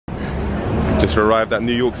Just arrived at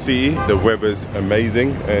New York City. The weather's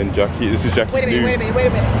amazing, and Jackie, this is Jackie's new. Wait a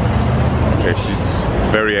minute. Okay, she's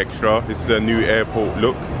very extra. This is a new airport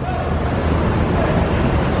look.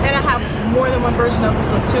 And I have more than one version of this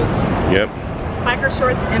look too. Yep. Biker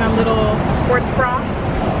shorts and a little sports bra.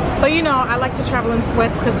 But you know, I like to travel in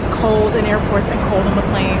sweats because it's cold in airports and cold on the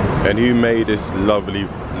plane. And who made this lovely?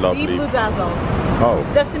 Deep Blue Dazzle. Oh.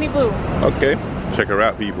 Destiny Blue. Okay. Check her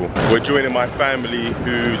out, people. We're joining my family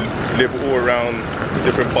who live all around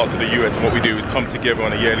different parts of the US, and what we do is come together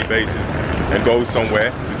on a yearly basis and go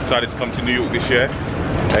somewhere. We decided to come to New York this year,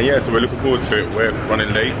 and yeah, so we're looking forward to it. We're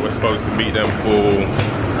running late. We're supposed to meet them for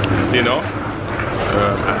dinner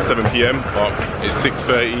at 7 p.m, but it's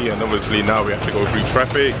 6:30, and obviously now we have to go through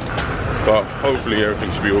traffic, but hopefully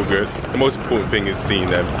everything should be all good. The most important thing is seeing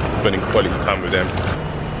them, spending quality time with them.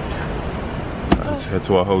 Time to head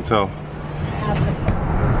to our hotel.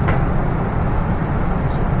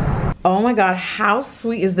 Oh my God, how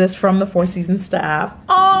sweet is this from the Four Seasons staff?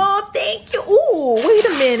 Oh, thank you. Ooh, wait a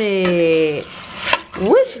minute.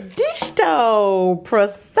 Which dish though?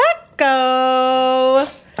 Prosecco.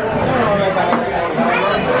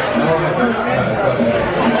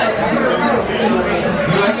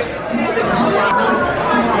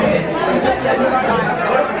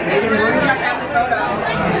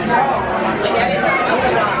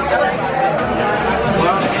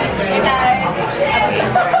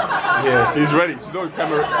 Yeah, she's ready. She's always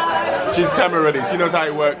camera ready. She knows how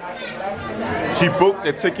it works. She booked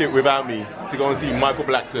a ticket without me to go and see Michael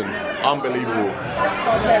Blackson. Unbelievable.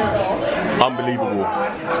 Unbelievable.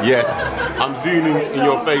 Yes, I'm zooming in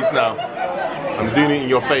your face now. I'm zooming in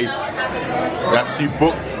your face. That she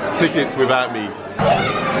booked tickets without me.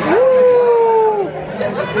 Woo!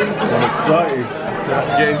 I'm excited.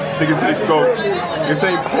 Digging to this goat. This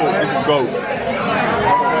ain't pork, this is goat.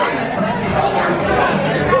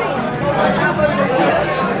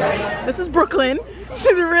 This is Brooklyn.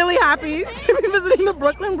 She's really happy to be visiting the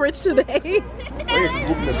Brooklyn Bridge today.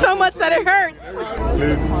 So much that it hurts.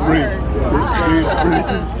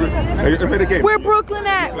 Where Brooklyn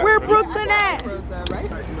at? Where Brooklyn at?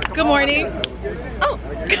 Good morning. Oh.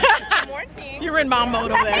 Good morning. You're in mom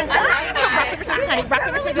mode over there. Rock, paper, scissors, honey. Rock,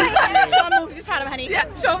 paper, scissors. Show them the moves. You're proud of, honey. Yeah,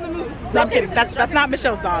 show them the moves. No, I'm kidding. That's not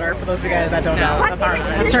Michelle's daughter, for those of you guys that don't know.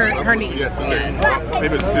 That's her niece. Yes,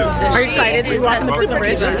 maybe it's still. Are you excited to walk in the Brooklyn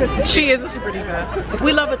Bridge? She is a super diva.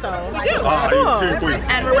 We love it though. We do. Cool.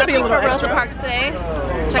 And we're working for Rosa Parks today.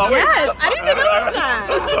 Check out Yes, I didn't even know that.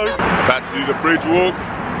 About to do the bridge walk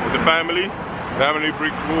with the family. Family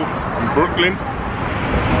bridge walk in Brooklyn.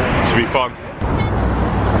 Should be fun.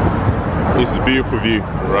 It's a beautiful view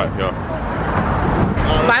right here.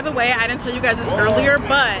 By the way, I didn't tell you guys this earlier,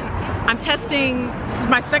 but I'm testing, this is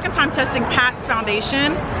my second time testing Pat's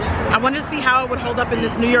foundation. I wanted to see how it would hold up in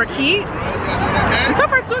this New York heat. And so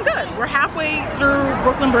far it's doing good. We're halfway through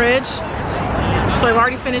Brooklyn Bridge. So I've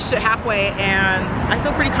already finished it halfway and I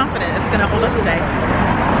feel pretty confident it's gonna hold up today.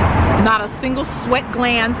 Not a single sweat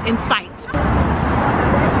gland in sight.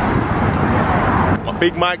 My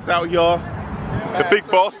big Mike's out here. The big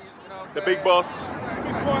boss. The big boss.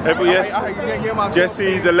 Yes.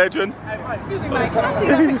 Jesse, the legend. Excuse me, Mike. Can I see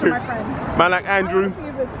that picture, my friend? Man like Andrew.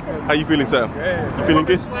 How you feeling, sir? You feeling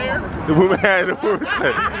good? The woman slayer.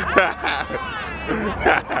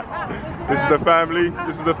 This is the family.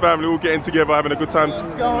 This is the family all getting together, having a good time.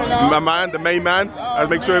 What's going on? My man, the main man. I'll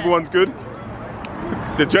make sure everyone's good.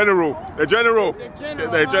 The general. The general.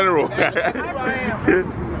 The general.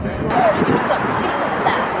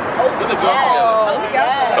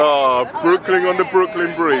 Oh, Brooklyn on the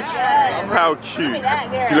Brooklyn Bridge. How cute.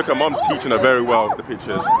 See, look, her mom's teaching her very well with the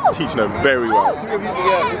pictures. Teaching her very well.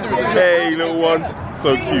 Hey, little ones.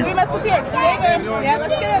 So cute. Yeah, let's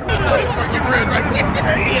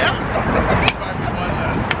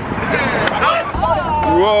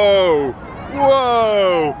Whoa.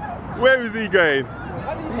 Whoa. Where is he going?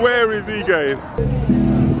 Where is he going?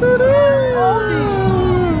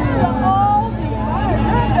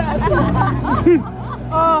 You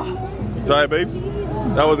tired, babes?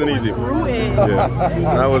 That wasn't easy. Yeah,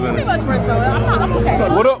 that wasn't. Too much first though. I'm okay.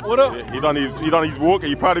 What up? What up? Yeah, you done his walk? Are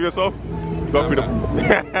you proud of yourself? You got through the.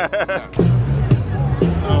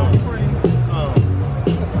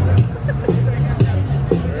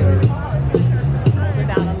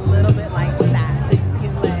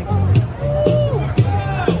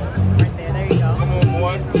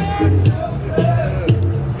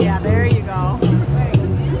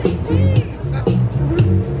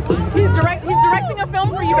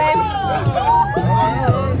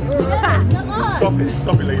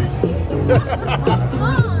 Stop it, ladies. I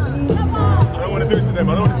don't want to do it to them.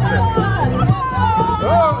 I don't want to do it to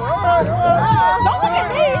them.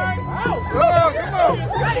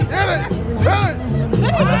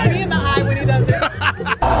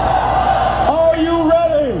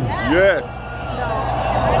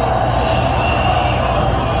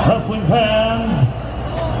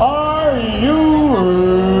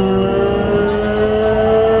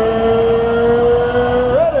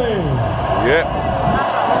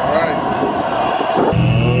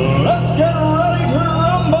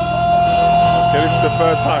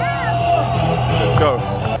 third time. Let's go.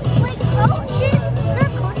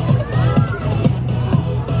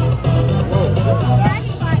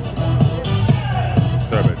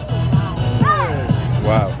 Sorry, babe.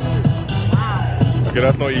 Wow. Okay,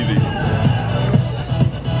 that's not easy.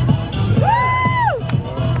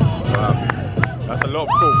 Wow. That's a lot of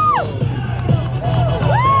pull.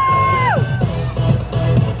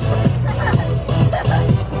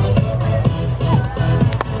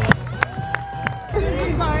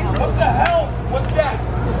 What the hell was that?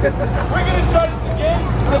 We're gonna try this again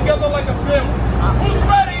together like a family. Who's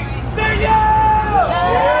ready? Say yeah!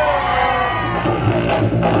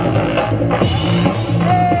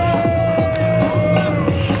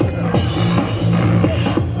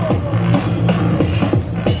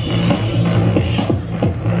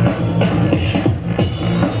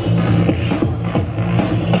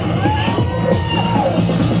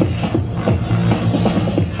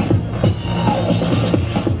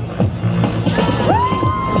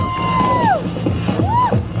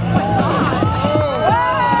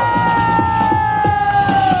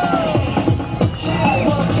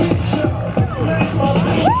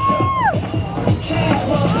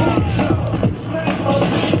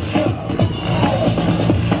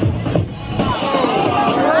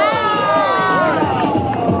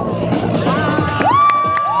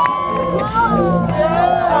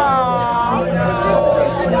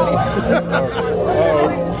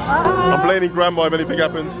 I'm blaming grandma if anything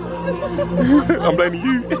happens. I'm blaming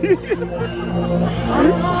you. I'm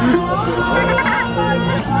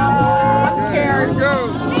scared.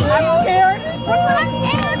 I'm scared.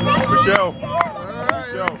 Michelle.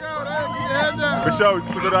 Michelle, is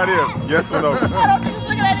this a good idea? Yes or no? I don't think it's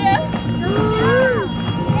a good idea.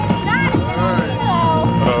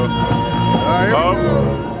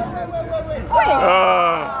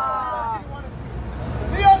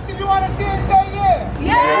 Leon, did you want to see it? Say yeah!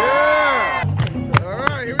 Yeah!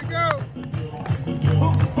 Alright, here we go.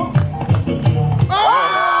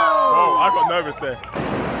 Oh, I got nervous there.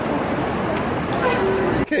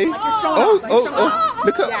 Okay. Oh,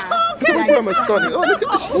 look at my grandma stunning. Oh, look at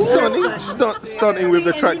she's stunning. Stunning with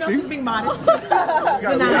the tracksuit. Being modest.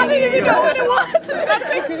 I didn't even know what it was.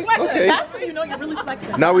 Okay. That's how you know you're really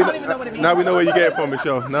flexing. Now we I don't even know what it means. now we know where you get it from,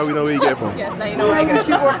 Michelle. Now we know where you get it from. Yes, now you know where I get it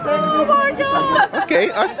from. Oh my god. Okay,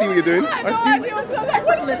 I see what you're doing. I see.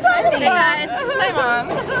 Hey guys, this is my mom.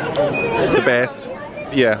 The best.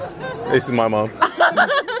 Yeah, this is my mom.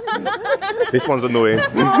 This one's annoying.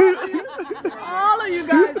 All of you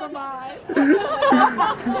guys are mine.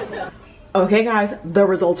 Okay guys, the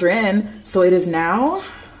results are in. So it is now,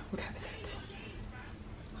 what time is it?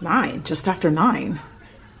 9, just after 9.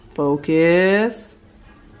 Focus,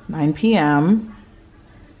 9 p.m.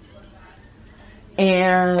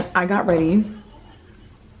 And I got ready.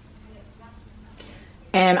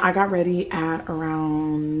 And I got ready at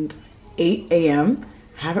around 8 a.m.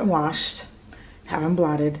 Haven't washed, haven't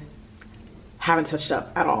blotted, haven't touched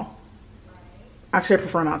up at all. Actually, I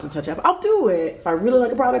prefer not to touch up. I'll do it if I really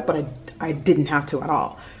like a product, but I didn't have to at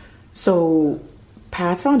all. So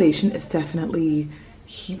Pat's foundation is definitely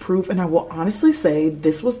heat proof, and I will honestly say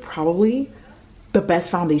this was probably the best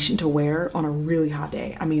foundation to wear on a really hot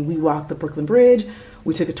day. I mean, we walked the Brooklyn Bridge,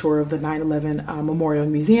 we took a tour of the 9/11 Memorial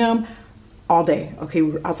Museum all day. Okay,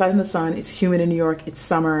 we were outside in the sun, it's humid in New York, it's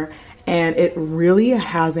summer, and it really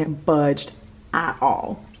hasn't budged at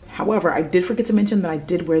all. However, I did forget to mention that I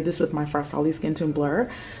did wear this with my Farsali Skin Tone Blur.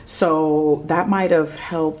 So that might have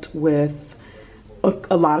helped with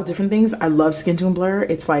a lot of different things. I love Skin Tone Blur.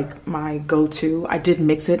 It's like my go-to. I did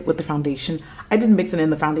mix it with the foundation. I did mix it in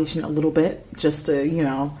the foundation a little bit just to, you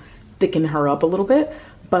know, thicken her up a little bit.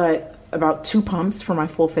 But about 2 pumps for my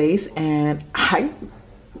full face and I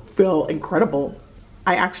feel incredible.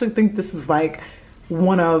 I actually think this is like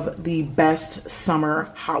one of the best summer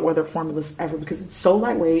hot weather formulas ever because it's so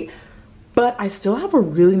lightweight, but I still have a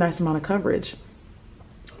really nice amount of coverage.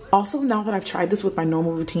 Also, now that I've tried this with my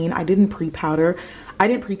normal routine, I didn't pre-powder. I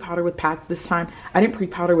didn't pre-powder with Pat's this time. I didn't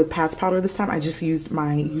pre-powder with Pat's powder this time. I just used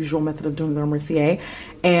my usual method of doing the Mercier,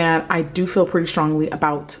 and I do feel pretty strongly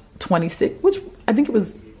about 26, which I think it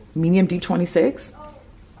was medium deep 26,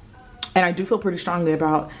 and I do feel pretty strongly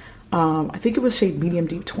about I think it was shade medium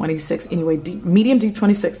deep 26. Anyway, medium deep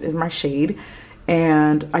 26 is my shade,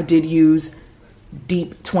 and I did use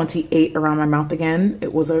deep 28 around my mouth again.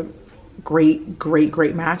 It was a great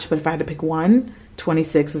match, but if I had to pick one,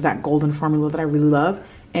 26 is that golden formula that I really love.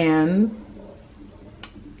 And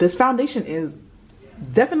this foundation is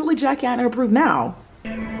definitely Jackie Aina approved now.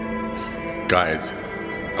 Guys,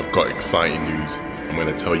 I've got exciting news. I'm going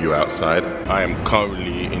to tell you outside. I am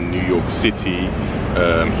currently in New York City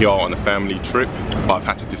here on a family trip, but I've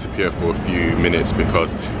had to disappear for a few minutes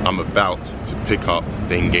because I'm about to pick up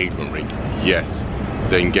the engagement ring. Yes,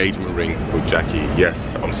 the engagement ring for Jackie. Yes,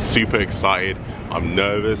 I'm super excited. I'm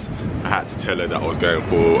nervous. I had to tell her that I was going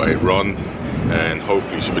for a run, and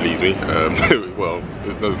hopefully she believes me. Well,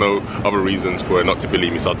 there's no other reasons for her not to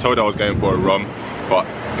believe me. So I told her I was going for a run, but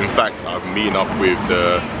in fact I'm meeting up with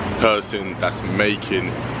the person that's making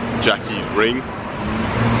Jackie's ring.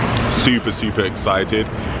 Super excited.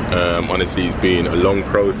 Honestly, it's been a long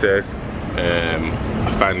process.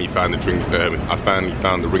 I finally found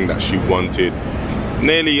the ring that she wanted.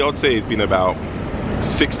 Nearly, I'd say it's been about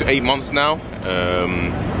 6 to 8 months now.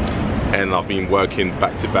 And I've been working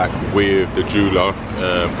back to back with the jeweler,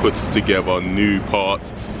 puts together new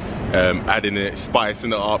parts, adding it,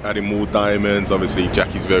 spicing it up, adding more diamonds. Obviously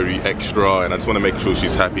Jackie's very extra, and I just want to make sure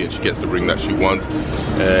she's happy and she gets the ring that she wants.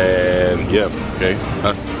 And yeah, okay,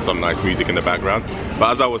 that's some nice music in the background.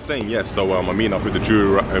 But as I was saying, yes, so I'm meeting up with the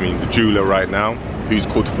jeweler right now, who's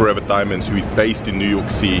called Forever Diamonds, who is based in New York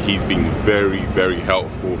City. He's been very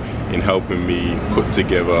helpful in helping me put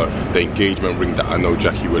together the engagement ring that I know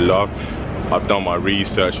Jackie will love. I've done my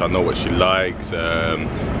research, I know what she likes,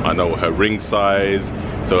 I know her ring size.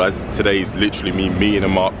 So as today is literally me meeting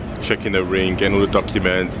him up, checking the ring, getting all the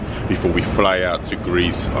documents before we fly out to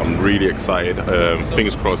Greece. I'm really excited.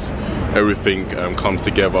 Fingers crossed everything comes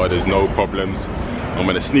together, there's no problems. I'm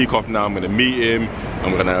gonna sneak off now, I'm gonna meet him,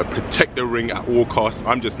 I'm gonna protect the ring at all costs.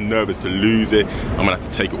 I'm just nervous to lose it. I'm gonna have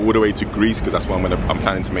to take it all the way to Greece, because that's where I'm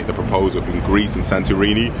planning to make the proposal, in Greece, in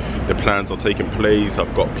Santorini. The plans are taking place.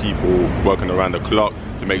 I've got people working around the clock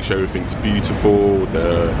to make sure everything's beautiful.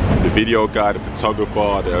 The video guy, the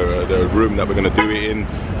photographer, the room that we're gonna do it in.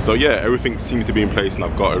 So yeah, everything seems to be in place, and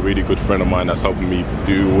I've got a really good friend of mine that's helping me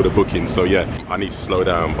do all the bookings. So yeah, I need to slow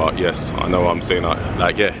down, but yes, I know I'm saying that,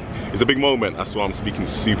 like, yeah, it's a big moment. That's why I'm speaking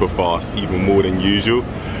super fast, even more than usual.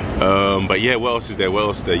 But yeah, what else is there? What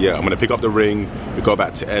else is there? Yeah, I'm gonna pick up the ring, we go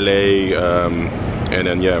back to LA, and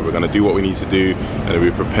then yeah, we're gonna do what we need to do, and then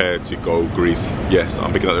we're prepared to go Greece. Yes,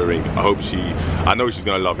 I'm picking up the ring. I know she's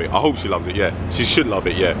gonna love it. I hope she loves it. Yeah, she should love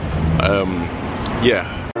it. Yeah.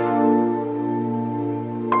 Yeah,